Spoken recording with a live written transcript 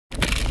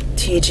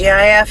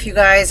TGIF, you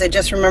guys, I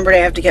just remembered I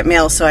have to get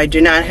mail, so I do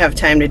not have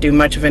time to do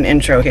much of an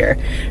intro here.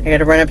 I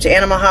gotta run up to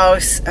Animal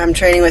House. I'm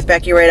training with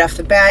Becky right off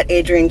the bat.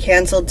 Adrian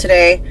canceled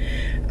today.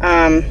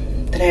 Then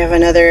I have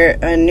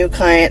a new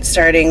client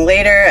starting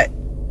later at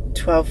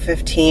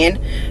 12:15.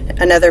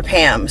 Another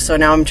Pam, so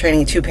now I'm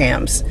training 2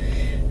 Pams.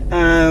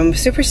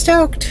 Super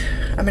stoked.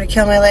 I'm gonna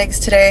kill my legs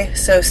today,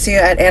 so see you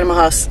at Animal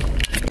House.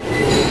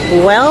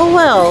 Well,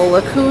 well,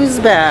 look who's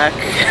back.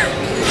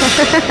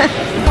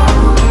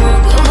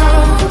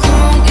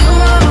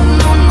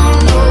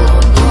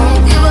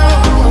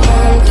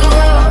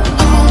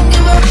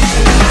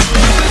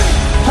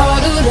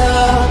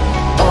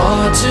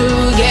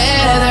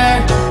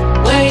 Together,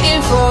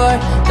 waiting for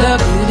the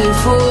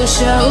beautiful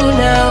show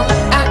now.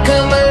 I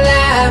come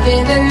alive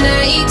in the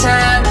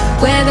nighttime,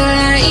 where the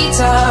lights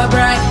are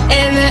bright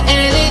and the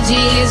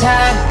energy is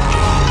high.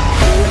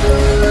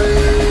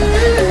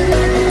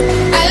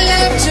 I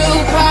love to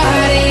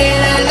party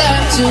and I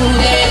love to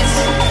dance.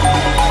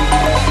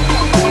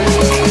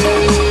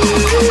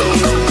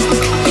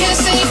 You're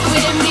safe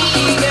with me,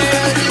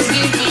 girl, just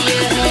give me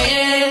a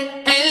hand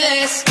and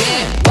let's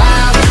get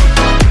wild.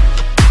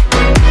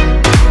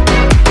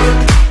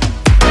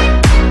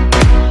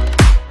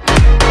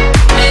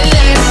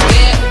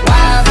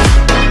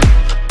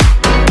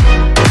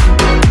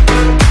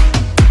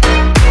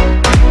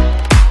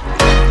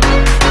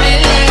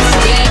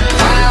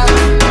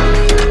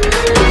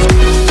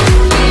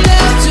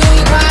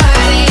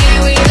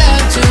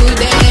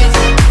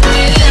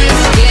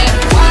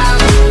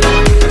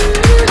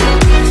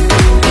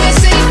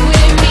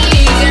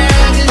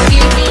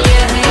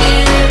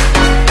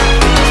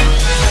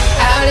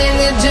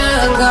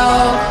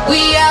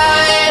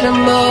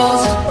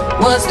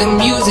 The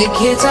music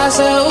hits our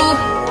soul,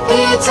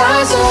 hits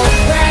our soul.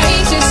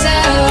 Brace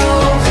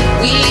yourself,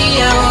 we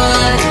are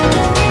one,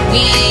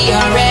 we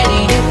are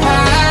ready to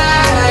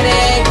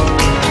party.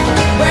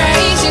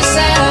 Brace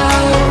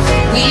yourself,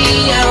 we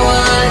are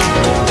one,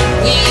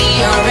 we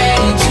are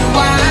ready to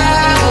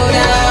wild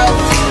out.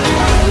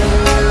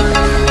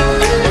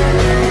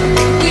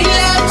 We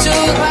love to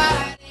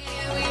party,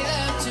 we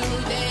love to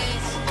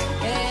dance.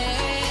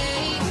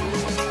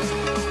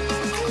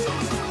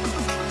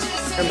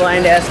 Her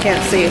blind ass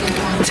can't see.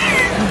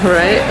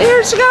 Right?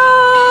 Here she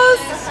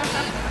goes!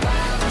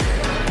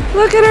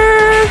 Look at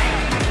her!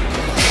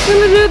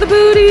 Gonna do the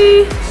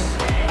booty!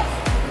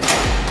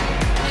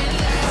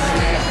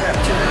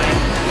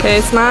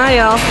 Okay,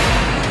 smile.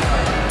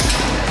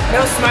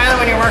 No smiling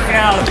when you're working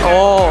out.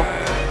 Oh.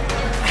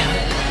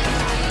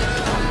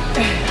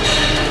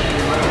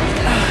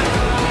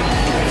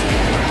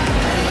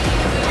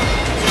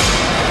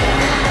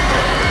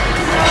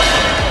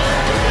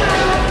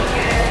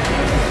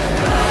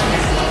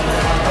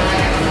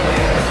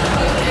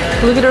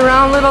 Look at her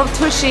round little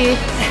tushy.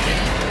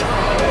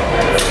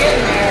 It's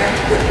getting there.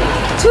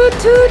 Toot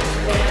toot.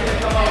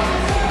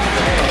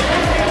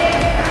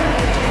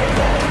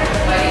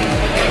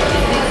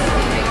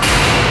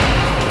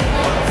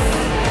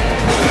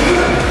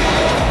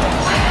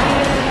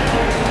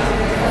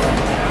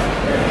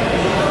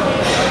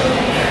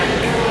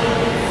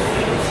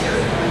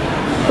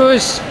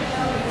 Push.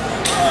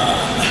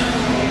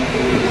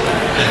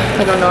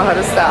 I don't know how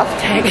to stop.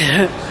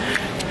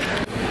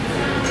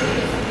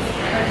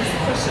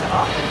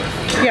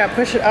 Yeah,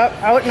 push it up,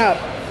 out and up.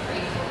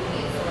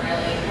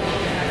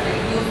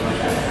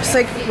 It's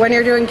like when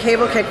you're doing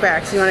cable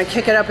kickbacks, you want to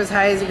kick it up as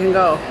high as you can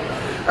go.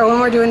 Or when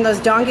we're doing those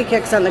donkey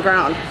kicks on the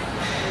ground.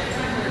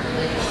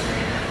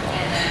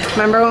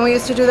 Remember when we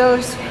used to do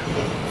those?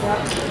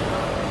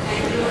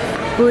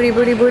 Booty,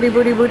 booty, booty,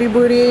 booty, booty,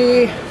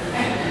 booty.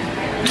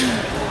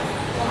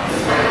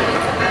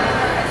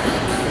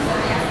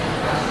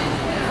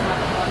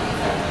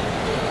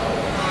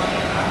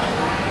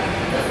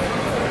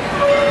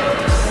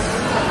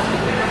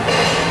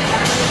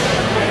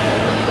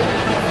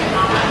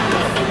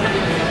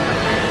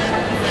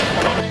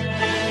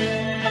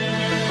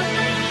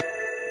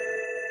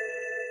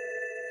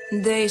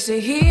 They say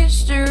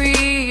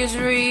history is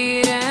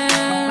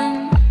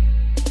written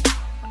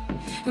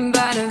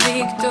by the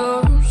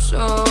victor's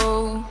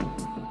soul.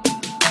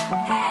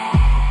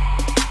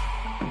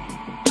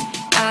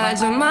 I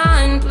don't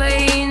mind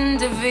playing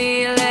the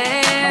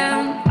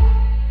villain.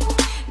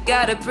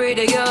 Got a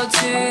pretty girl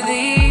to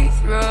the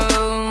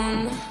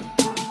throne.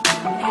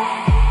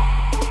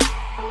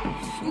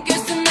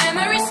 Guess the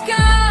memories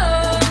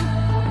come,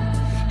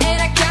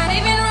 and I can't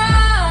even run.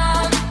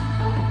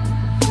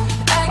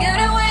 I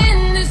gotta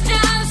win this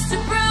just to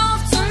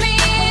prove to me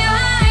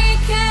I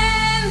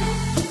can.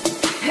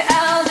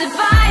 I'll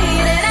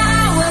divide and I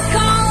will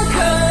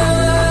conquer.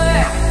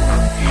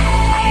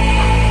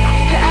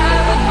 I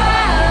will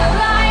fight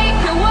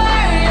like a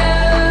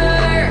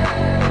warrior.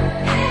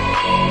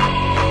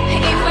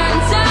 If I'm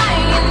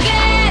dying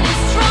again,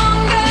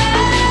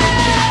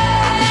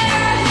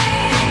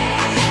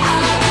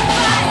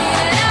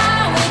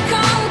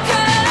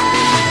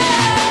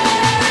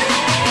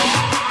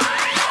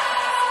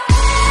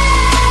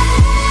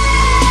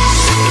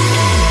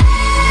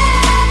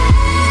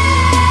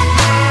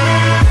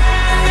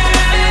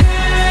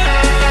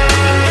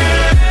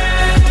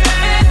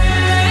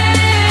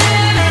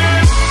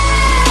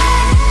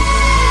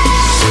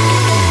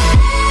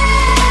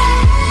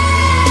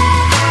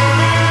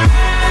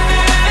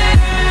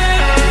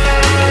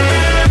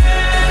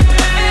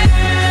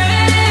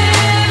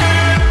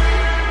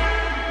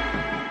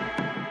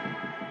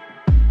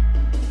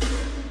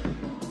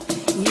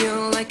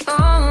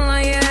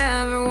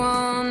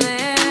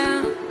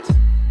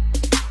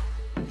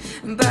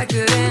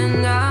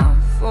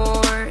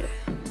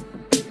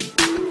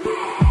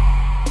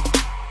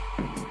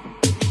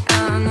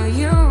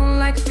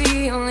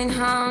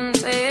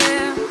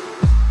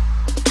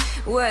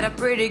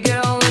 pretty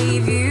girl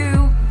leave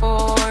you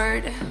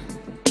bored.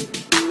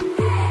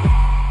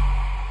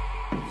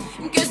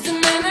 Cause the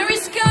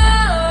memories go,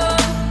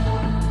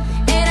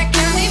 and I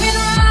can't even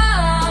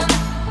run.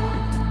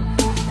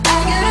 I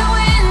gotta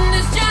win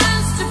this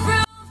just to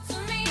prove to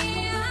me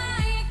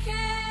I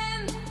can.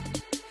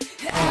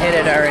 I hit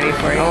it already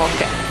for you. Oh,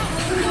 okay.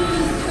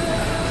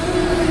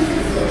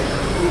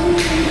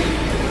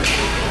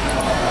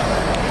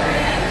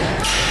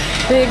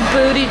 Big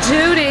booty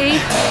Judy.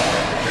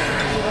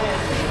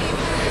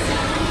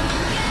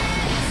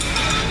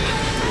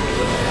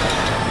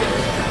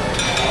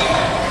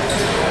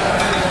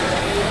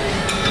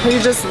 Are you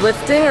just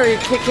lifting or are you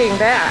kicking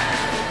back?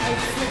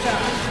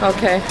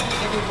 Okay.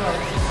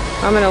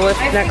 I'm gonna lift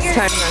next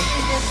time then.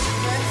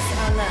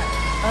 On that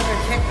other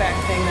kickback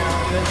thing that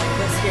I'll do it like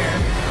this here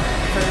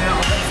for now.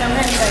 But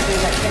sometimes I do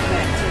that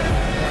kickback too.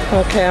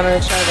 Okay, I'm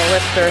gonna try the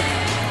lifter.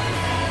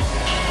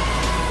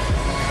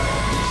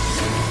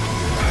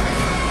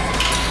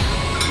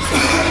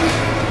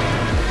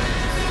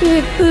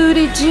 Big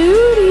booty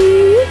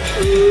Judy.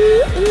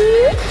 Ooh,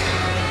 ooh.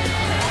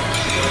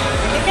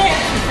 I think I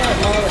actually feel it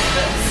more like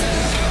this.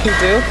 You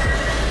do?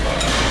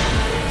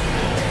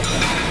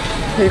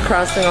 Are you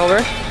crossing over?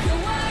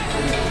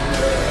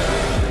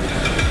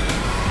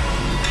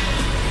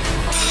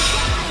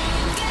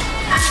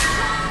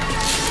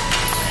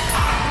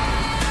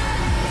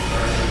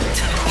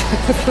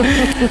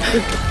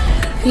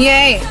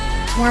 Yay!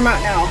 Warm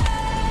out now.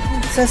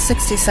 It says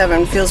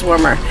 67, feels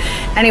warmer.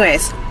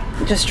 Anyways,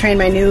 just trained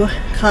my new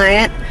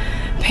client,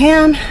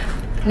 Pam.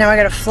 Now I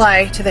gotta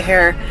fly to the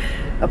hair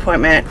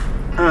appointment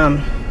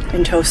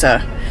in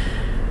Tosa.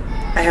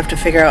 I have to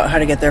figure out how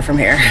to get there from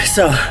here.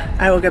 So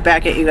I will get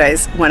back at you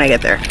guys when I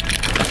get there.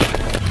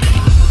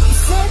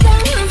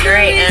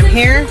 Alright, I'm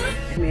here.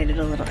 I made it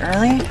a little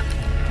early.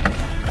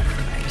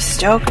 I'm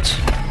stoked.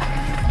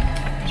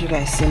 Did you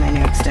guys see my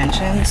new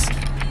extensions?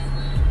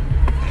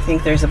 I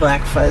think there's a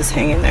black fuzz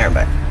hanging there,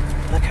 but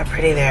look how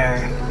pretty they are.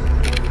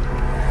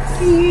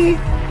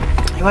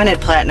 I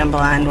wanted platinum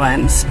blonde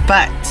ones,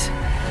 but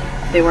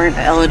they weren't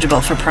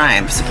eligible for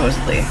Prime,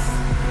 supposedly.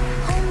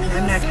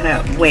 I'm not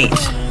gonna wait.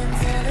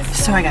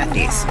 So I got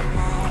these,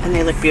 and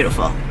they look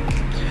beautiful.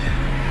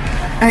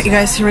 Alright, you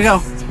guys, here we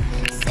go.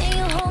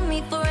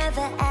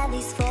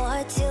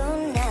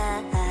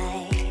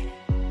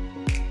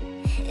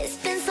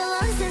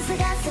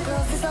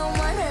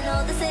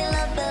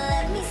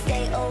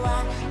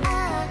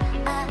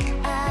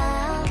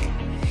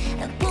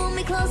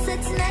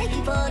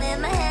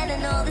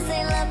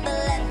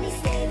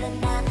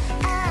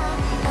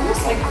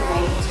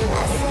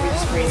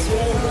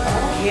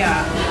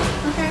 Yeah.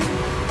 Okay.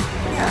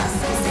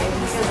 Yeah.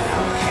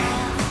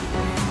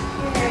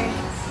 Okay.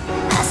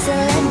 I said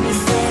let me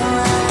stay a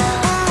while.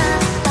 I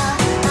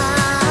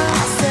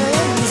said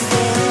let me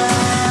stay a while.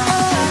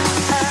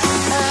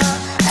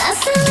 I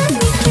said let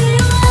me stay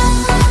a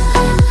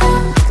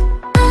while.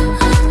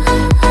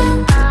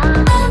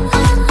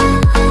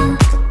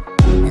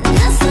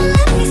 I said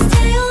let me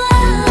stay a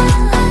while.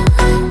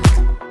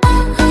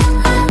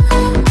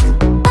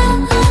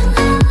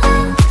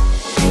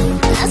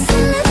 I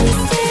said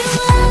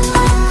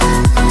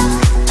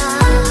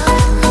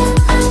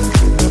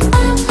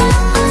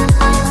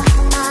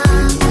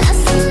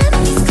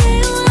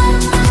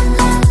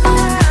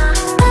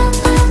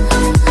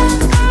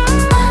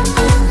let me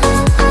stay a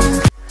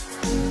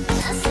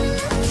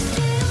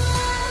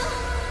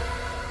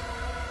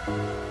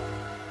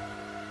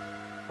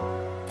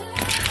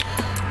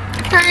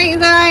Alright, you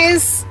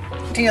guys.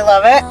 Do you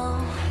love it?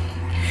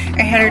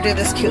 I had her do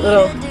this cute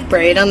little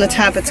braid on the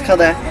top. It's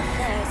called a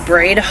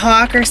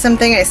BRAIDHAWK or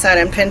something. I saw it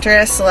on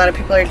Pinterest. A lot of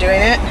people are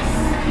doing it.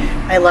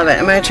 I love it.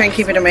 I'm going to try and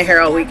keep it in my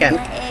hair all weekend.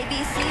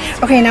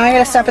 Okay, now I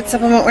gotta stop at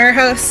Supplement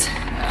Warehouse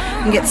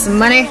and get some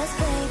money.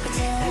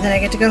 And then I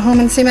get to go home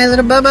and see my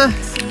little Bubba.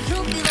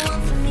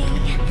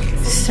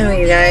 So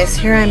you guys,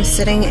 here I'm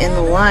sitting in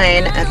the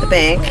line at the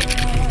bank.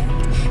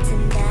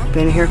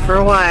 Been here for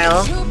a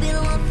while.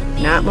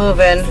 Not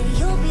moving.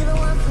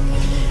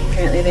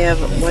 Apparently they have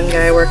one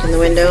guy working the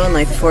window and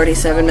like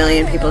 47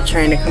 million people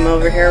trying to come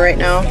over here right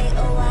now.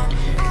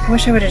 I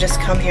wish I would have just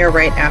come here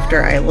right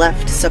after I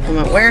left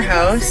Supplement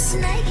Warehouse.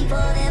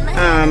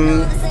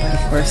 But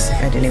of course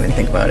I didn't even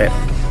think about it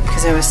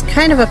because I was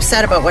kind of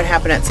upset about what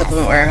happened at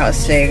Supplement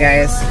Warehouse today,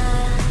 guys.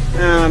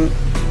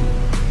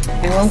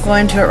 I won't go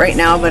into it right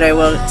now, but I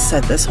will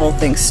set this whole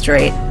thing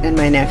straight in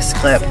my next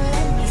clip.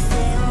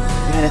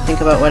 I gotta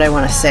think about what I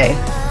want to say,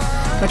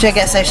 which I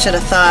guess I should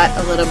have thought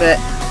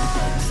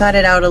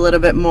it out a little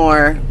bit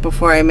more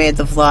before I made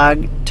the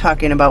vlog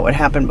talking about what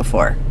happened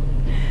before.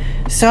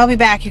 So I'll be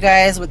back, you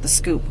guys, with the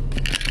scoop.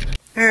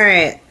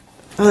 Alright,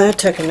 well that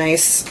took a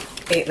nice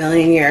 8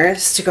 million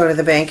years to go to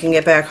the bank and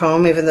get back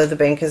home, even though the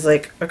bank is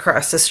like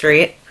across the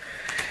street.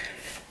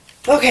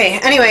 Okay,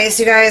 anyways,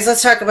 you guys,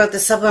 let's talk about the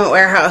Supplement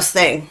Warehouse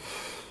thing.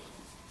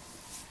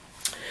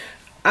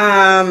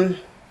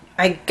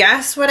 I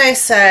guess what I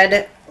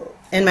said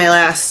in my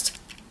last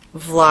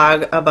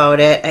vlog about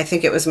it, I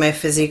think it was my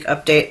physique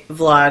update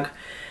vlog,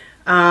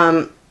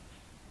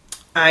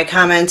 I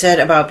commented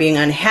about being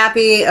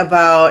unhappy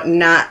about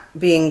not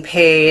being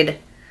paid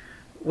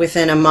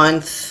within a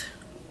month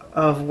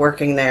of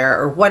working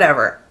there, or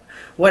whatever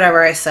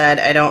I said.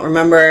 I don't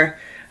remember.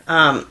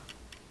 I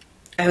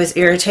was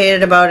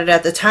irritated about it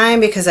at the time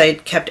because I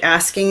kept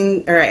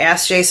asking, or I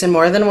asked Jason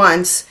more than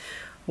once,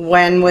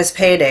 when was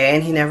payday,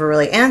 and he never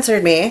really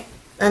answered me.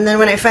 And then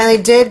when I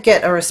finally did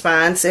get a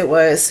response, it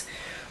was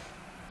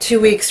 2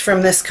 weeks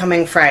from this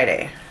coming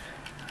Friday.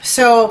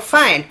 So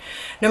fine,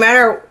 no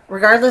matter,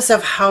 regardless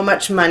of how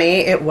much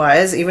money it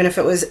was, even if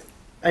it was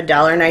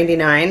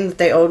 $1.99 that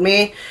they owed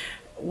me,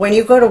 when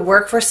you go to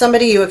work for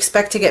somebody, you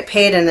expect to get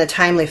paid in a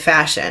timely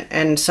fashion.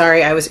 And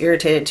sorry, I was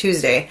irritated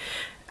Tuesday.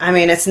 I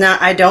mean, it's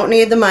not, I don't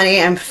need the money.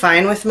 I'm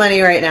fine with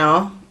money right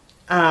now.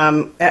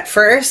 At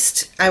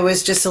first, I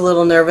was just a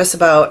little nervous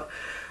about,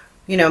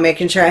 you know,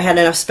 making sure I had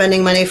enough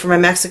spending money for my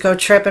Mexico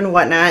trip and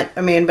whatnot.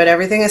 I mean, but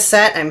everything is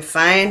set. I'm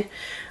fine.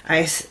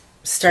 I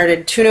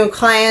started 2 new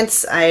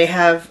clients. I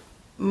have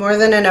more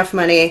than enough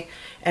money,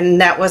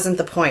 and that wasn't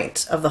the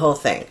point of the whole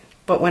thing.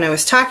 But when I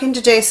was talking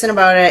to Jason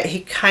about it,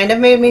 he kind of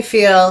made me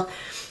feel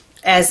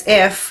as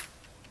if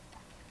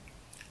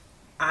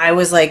I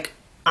was like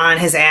on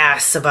his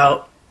ass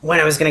about when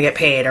I was going to get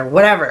paid or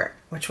whatever,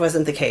 which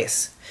wasn't the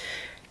case.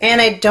 And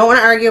I don't want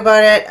to argue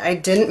about it. I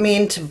didn't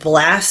mean to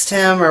blast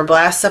him or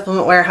blast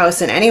Supplement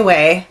Warehouse in any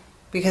way,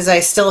 because I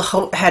still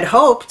had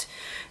hoped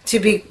to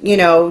be, you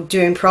know,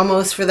 doing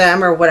promos for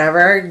them or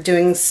whatever,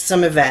 doing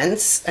some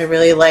events. I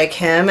really like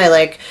him. I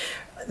like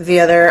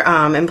the other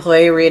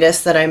employee,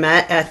 Ritas, that I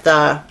met at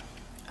the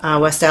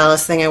West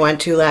Dallas thing I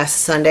went to last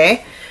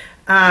Sunday.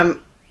 I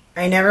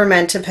never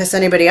meant to piss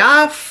anybody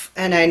off,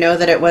 and I know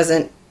that it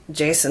wasn't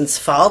Jason's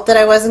fault that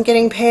I wasn't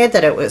getting paid,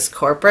 that it was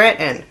corporate,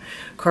 and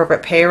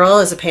corporate payroll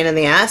is a pain in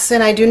the ass,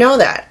 and I do know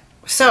that.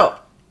 So,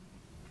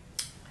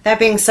 that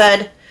being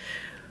said,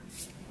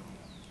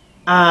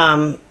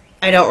 I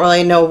don't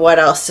really know what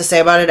else to say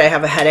about it. I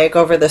have a headache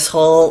over this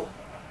whole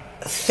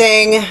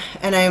thing,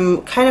 and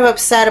I'm kind of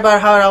upset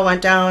about how it all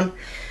went down,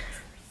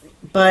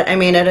 but I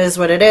mean, it is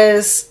what it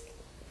is.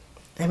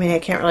 I mean, I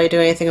can't really do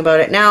anything about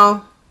it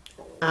now.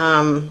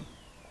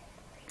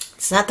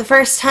 It's not the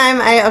first time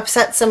I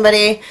upset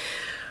somebody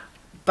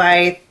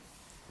by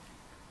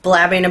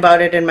blabbing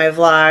about it in my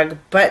vlog,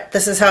 but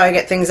this is how I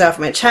get things off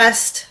my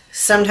chest.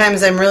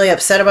 Sometimes I'm really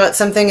upset about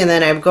something and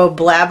then I go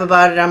blab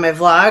about it on my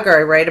vlog, or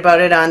I write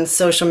about it on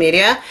social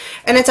media,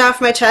 and it's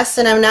off my chest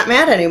and I'm not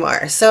mad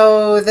anymore.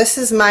 So this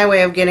is my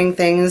way of getting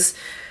things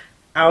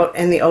out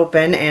in the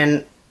open,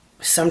 and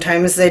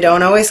sometimes they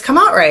don't always come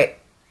out right.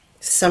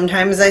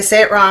 Sometimes I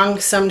say it wrong,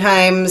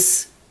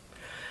 sometimes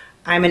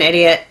I'm an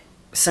idiot,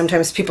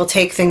 sometimes people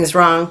take things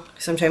wrong,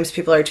 sometimes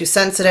people are too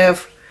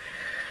sensitive.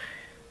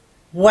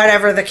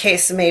 Whatever the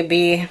case may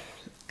be,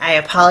 I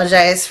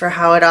apologize for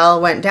how it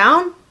all went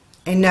down.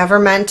 I never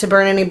meant to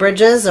burn any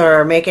bridges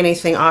or make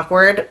anything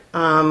awkward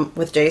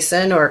with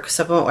Jason or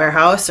Supplement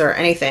Warehouse or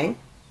anything.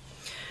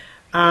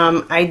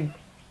 I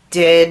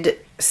did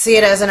see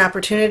it as an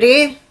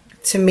opportunity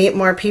to meet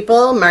more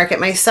people, market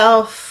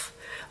myself,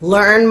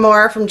 learn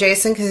more from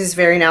Jason because he's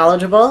very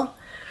knowledgeable.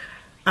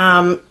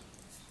 And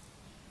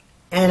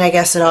I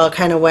guess it all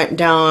kind of went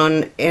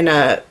down in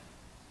a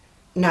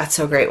not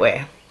so great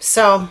way.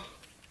 So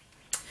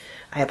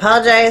I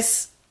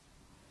apologize.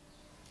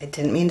 I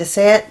didn't mean to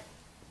say it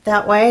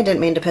that way. I didn't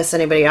mean to piss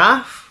anybody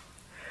off.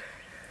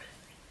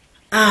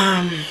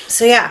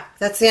 So yeah,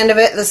 that's the end of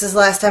it. This is the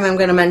last time I'm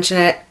going to mention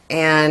it,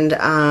 and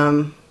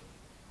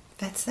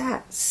that's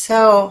that.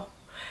 So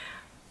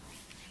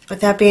with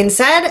that being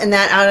said, and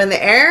that out in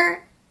the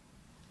air,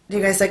 do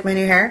you guys like my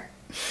new hair?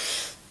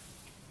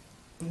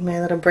 My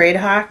little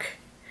BRAIDHAWK.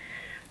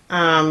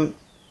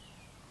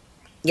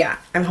 Yeah,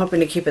 I'm hoping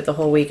to keep it the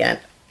whole weekend.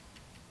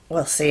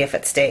 We'll see if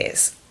it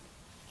stays.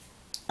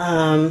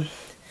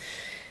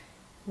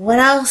 What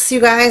else,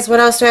 you guys? What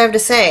else do I have to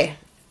say?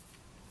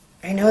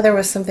 I know there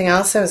was something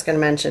else I was going to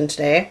mention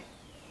today.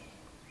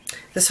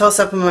 This whole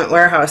Supplement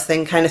Warehouse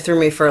thing kind of threw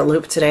me for a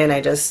loop today, and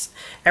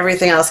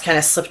everything else kind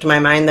of slipped my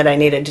mind that I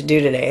needed to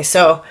do today.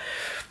 So,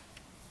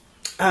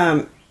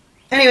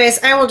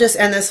 anyways, I will just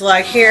end this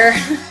vlog here.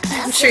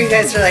 I'm sure you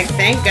guys are like,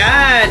 thank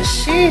God,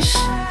 sheesh.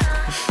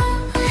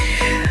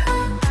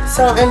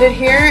 So I'll end it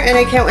here, and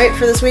I can't wait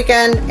for this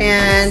weekend,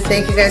 and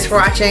thank you guys for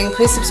watching.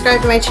 Please subscribe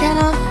to my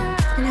channel,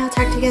 and I'll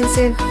talk to you again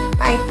soon.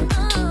 Bye.